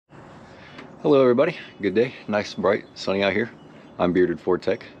Hello everybody, good day, nice bright sunny out here. I'm Bearded Ford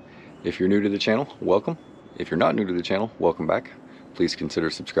Tech. If you're new to the channel, welcome. If you're not new to the channel, welcome back. Please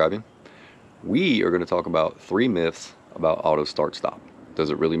consider subscribing. We are going to talk about 3 myths about auto start stop. Does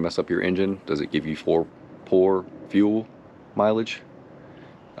it really mess up your engine? Does it give you poor fuel mileage?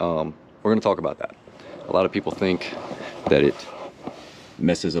 We're going to talk about that. A lot of people think that it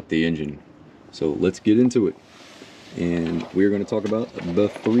messes up the engine. So let's get into it. And we're going to talk about the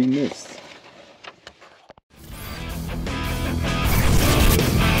 3 myths.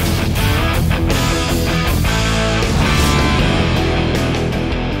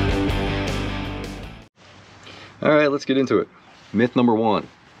 Alright, let's get into it. Myth number 1,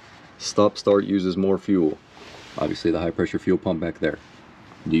 stop start uses more fuel. Obviously the high pressure fuel pump back there.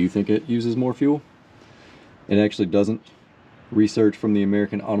 Do you think it uses more fuel? It actually doesn't. Research from the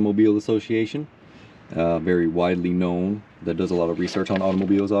American Automobile Association, very widely known, that does a lot of research on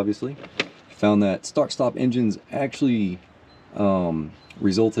automobiles obviously, found that start-stop engines actually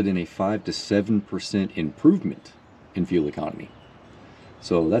resulted in a 5 to 7% improvement in fuel economy.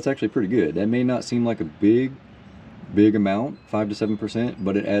 So that's actually pretty good. That may not seem like a big amount, 5 to 7%,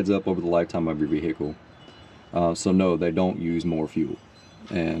 but it adds up over the lifetime of your vehicle. So no, they don't use more fuel,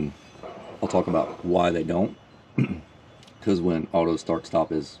 and I'll talk about why they don't. Because when auto start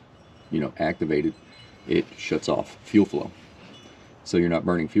stop is, activated, it shuts off fuel flow, so you're not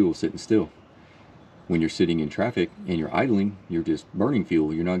burning fuel sitting still. When you're sitting in traffic and you're idling, you're just burning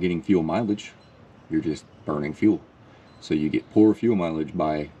fuel. You're not getting fuel mileage, you're just burning fuel. So you get poor fuel mileage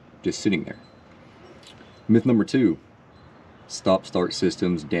by just sitting there. Myth number 2, stop-start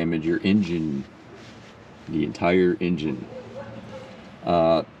systems damage your engine, the entire engine.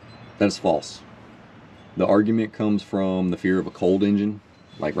 That is false. The argument comes from the fear of a cold engine.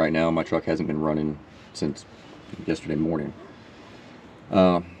 Like right now, my truck hasn't been running since yesterday morning.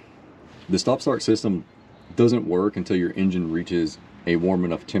 The stop-start system doesn't work until your engine reaches a warm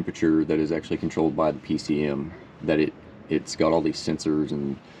enough temperature that is actually controlled by the PCM, that it's got all these sensors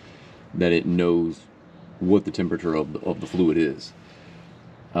and that it knows what the temperature of the fluid is.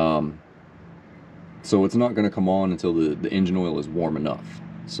 So it's not going to come on until the engine oil is warm enough.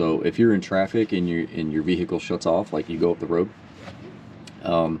 So if you're in traffic and your vehicle shuts off, like you go up the road,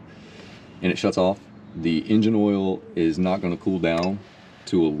 and it shuts off, the engine oil is not going to cool down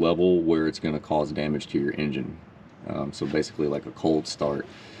to a level where it's going to cause damage to your engine. So basically like a cold start,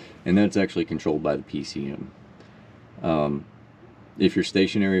 and that's actually controlled by the PCM. If you're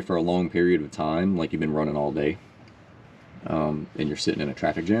stationary for a long period of time, like you've been running all day, and you're sitting in a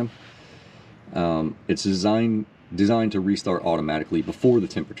traffic jam, it's designed to restart automatically before the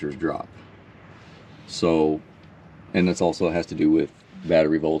temperatures drop. So, and this also has to do with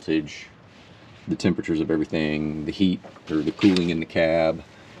battery voltage, the temperatures of everything, the heat or the cooling in the cab,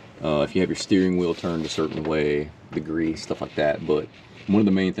 if you have your steering wheel turned a certain way, the grease, stuff like that. But one of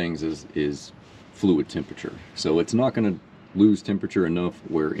the main things is fluid temperature. So it's not going to lose temperature enough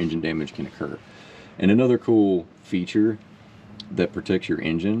where engine damage can occur. And another cool feature that protects your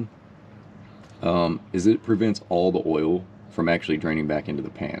engine is it prevents all the oil from actually draining back into the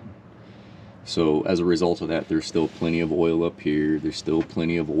pan. So as a result of that, there's still plenty of oil up here, there's still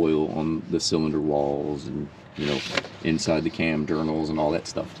plenty of oil on the cylinder walls and inside the cam journals and all that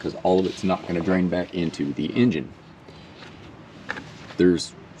stuff, because all of it's not going to drain back into the engine.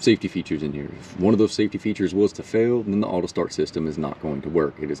 There's safety features in here. If one of those safety features was to fail, then the auto start system is not going to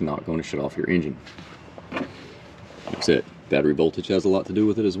work. It is not going to shut off your engine. Like I said, battery voltage has a lot to do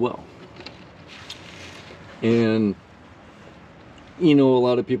with it as well. And a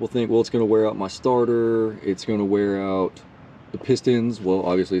lot of people think, well, it's going to wear out my starter, it's going to wear out the pistons. Well,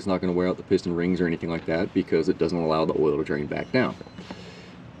 obviously it's not going to wear out the piston rings or anything like that, because it doesn't allow the oil to drain back down.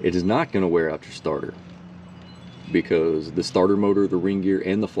 It is not going to wear out your starter, because the starter motor, the ring gear,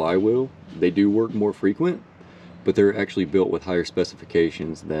 and the flywheel, they do work more frequent, but they're actually built with higher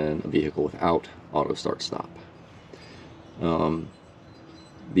specifications than a vehicle without auto start stop. The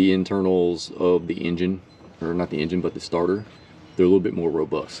internals of the engine, or not the engine, but the starter, they're a little bit more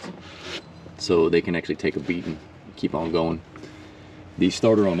robust, so they can actually take a beat and keep on going. The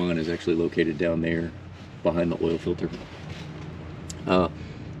starter on mine is actually located down there behind the oil filter.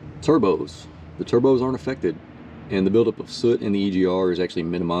 Turbos. The turbos aren't affected, and the buildup of soot in the EGR is actually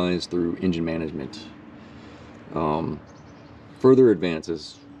minimized through engine management. Further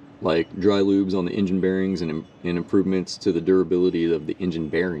advances like dry lubes on the engine bearings and improvements to the durability of the engine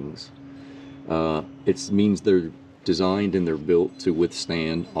bearings. It means they're designed and they're built to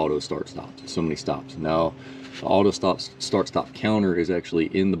withstand auto start stops, so many stops. Now, the auto start stop counter is actually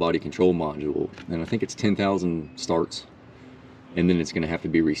in the body control module, and I think it's 10,000 starts and then it's going to have to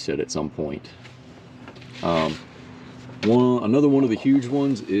be reset at some point. Another one of the huge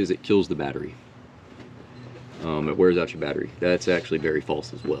ones is it kills the battery. It wears out your battery. That's actually very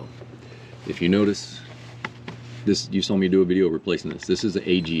false as well. If you notice, this, you saw me do a video replacing this. This is an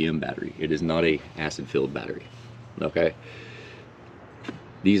AGM battery. It is not a acid-filled battery. Okay.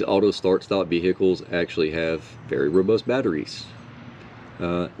 These auto start-stop vehicles actually have very robust batteries.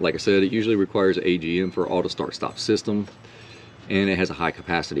 Like I said, it usually requires AGM for auto start-stop system, and it has a high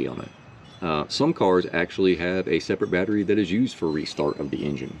capacity on it. Some cars actually have a separate battery that is used for restart of the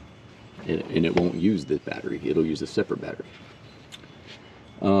engine, and it won't use this battery. It'll use a separate battery.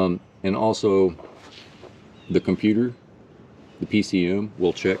 And also, the computer, the PCM,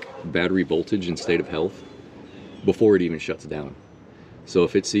 will check battery voltage and state of health before it even shuts down. So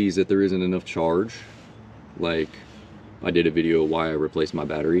if it sees that there isn't enough charge, like I did a video why I replaced my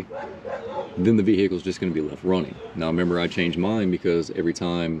battery, then the vehicle's just going to be left running. Now remember, I changed mine because every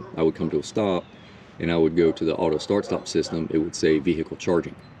time I would come to a stop and I would go to the auto start-stop system, it would say vehicle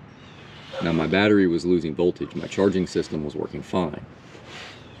charging. Now my battery was losing voltage. My charging system was working fine,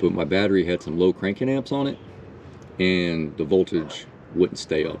 but my battery had some low cranking amps on it, and the voltage wouldn't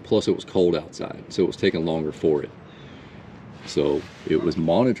stay up. Plus it was cold outside, so it was taking longer for it. So it was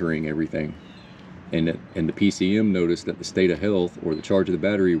monitoring everything, and the PCM noticed that the state of health or the charge of the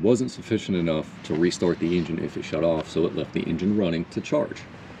battery wasn't sufficient enough to restart the engine if it shut off, so it left the engine running to charge.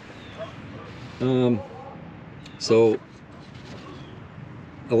 So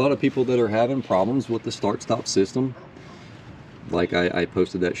a lot of people that are having problems with the start-stop system, like I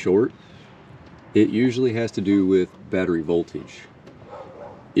posted that short, it usually has to do with battery voltage.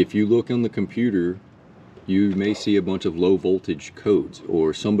 If you look on the computer, you may see a bunch of low voltage codes,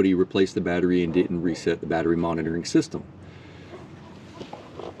 or somebody replaced the battery and didn't reset the battery monitoring system.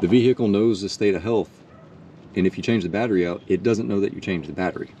 The vehicle knows the state of health, and if you change the battery out, it doesn't know that you changed the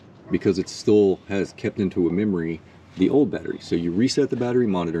battery because it still has kept into a memory the old battery. So you reset the battery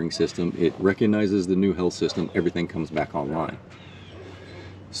monitoring system, it recognizes the new health system, everything comes back online.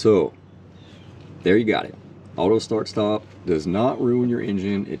 So there you got it. Auto start stop does not ruin your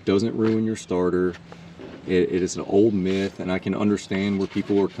engine. It doesn't ruin your starter. It is an old myth, and I can understand where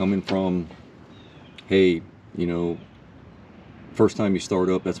people are coming from. Hey, you know, first time you start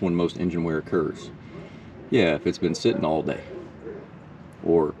up, that's when most engine wear occurs. Yeah, if it's been sitting all day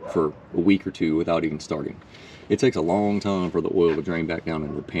or for a week or two without even starting. It takes a long time for the oil to drain back down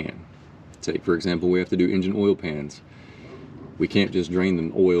into the pan. Say, for example, we have to do engine oil pans. We can't just drain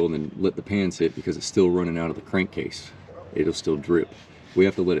the oil and then let the pan sit because it's still running out of the crankcase. It'll still drip. We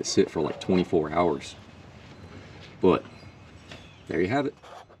have to let it sit for like 24 hours. But there you have it.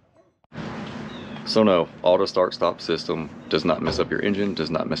 So no, auto start stop system does not mess up your engine, does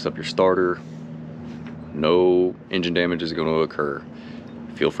not mess up your starter. No engine damage is going to occur.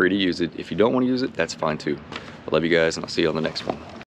 Feel free to use it. If you don't want to use it, that's fine too. I love you guys, and I'll see you on the next one.